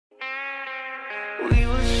We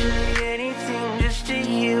will say anything just to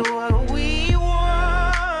hear what we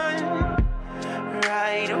want.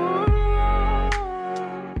 Right on.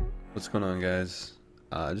 What's going on, guys?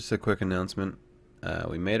 Just a quick announcement.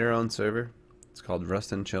 We made our own server. It's called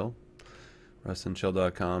Rust and Chill.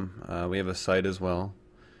 rustandchill.com. We have a site as well.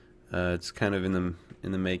 It's kind of in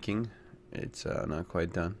the making. It's not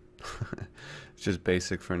quite done. It's just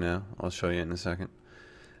basic for now. I'll show you in a second.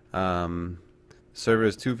 Server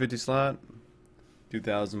is 250 slot,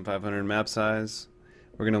 2,500 map size.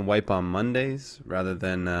 We're gonna wipe on Mondays rather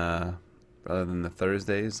than the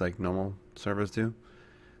Thursdays like normal servers do.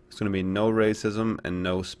 It's gonna be no racism and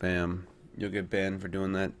no spam. You'll get banned for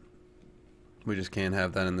doing that. We just can't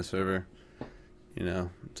have that in the server. You know,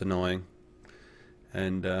 it's annoying.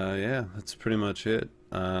 And yeah, that's pretty much it.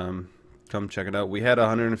 Come check it out. We had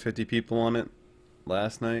 150 people on it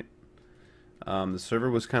last night. The server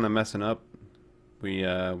was kind of messing up. We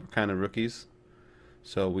were kind of rookies,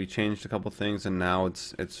 so we changed a couple things, and now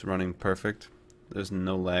it's running perfect. There's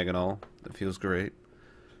no lag at all. It feels great.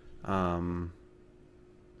 So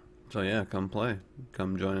yeah, come play.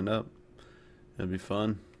 Come join it up. It'll be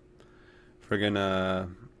fun. Friggin'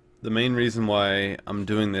 the main reason why I'm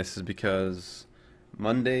doing this is because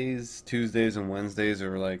Mondays, Tuesdays, and Wednesdays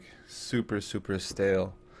are like super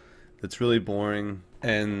stale. It's really boring,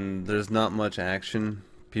 and there's not much action.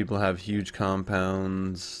 People have huge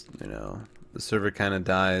compounds, you know, the server kind of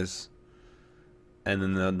dies, and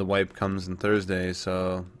then the wipe comes on Thursday,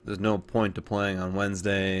 so there's no point to playing on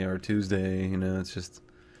Wednesday or Tuesday, you know. It's just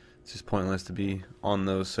pointless to be on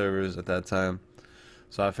those servers at that time.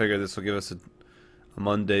 So I figured this will give us a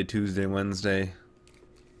Monday, Tuesday, Wednesday,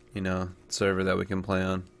 you know, server that we can play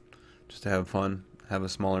on, just to have fun, have a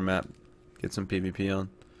smaller map, get some PvP on.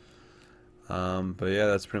 But yeah,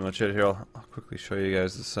 that's pretty much it. Here, I'll quickly show you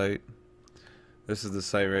guys the site. This is the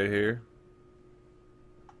site right here.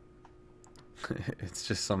 It's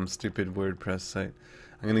just some stupid WordPress site.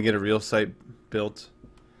 I'm gonna get a real site built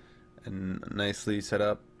and nicely set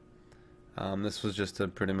up. This was just to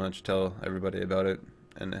pretty much tell everybody about it,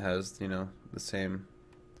 and it has, you know, the same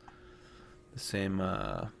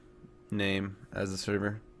name as the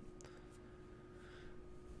server.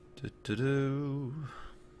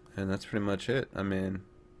 And that's pretty much it. I mean,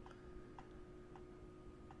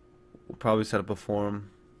 we'll probably set up a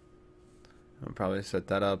forum. We'll probably set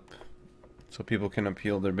that up so people can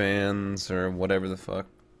appeal their bans or whatever the fuck,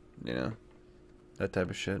 you know, that type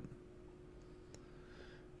of shit.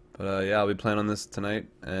 But yeah, I'll be playing on this tonight,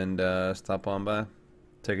 and stop on by.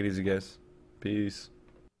 Take it easy, guys. Peace.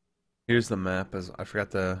 Here's the map. As I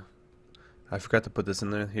forgot to put this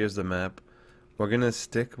in there. Here's the map. We're gonna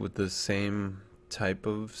stick with the same type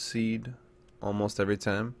of seed almost every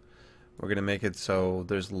time. We're gonna make it so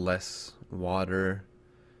there's less water,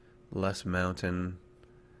 less mountain,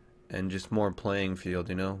 and just more playing field,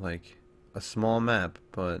 you know, like a small map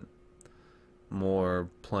but more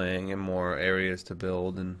playing and more areas to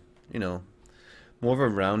build, and you know, more of a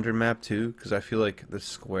rounder map too, because I feel like the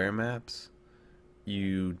square maps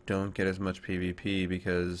you don't get as much PvP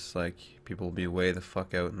because like people will be way the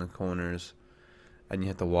fuck out in the corners and you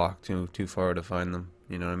have to walk too far to find them,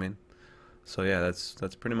 you know what I mean? So yeah,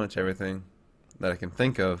 that's pretty much everything that I can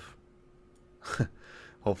think of.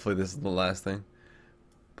 Hopefully this is the last thing.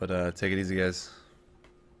 But take it easy, guys.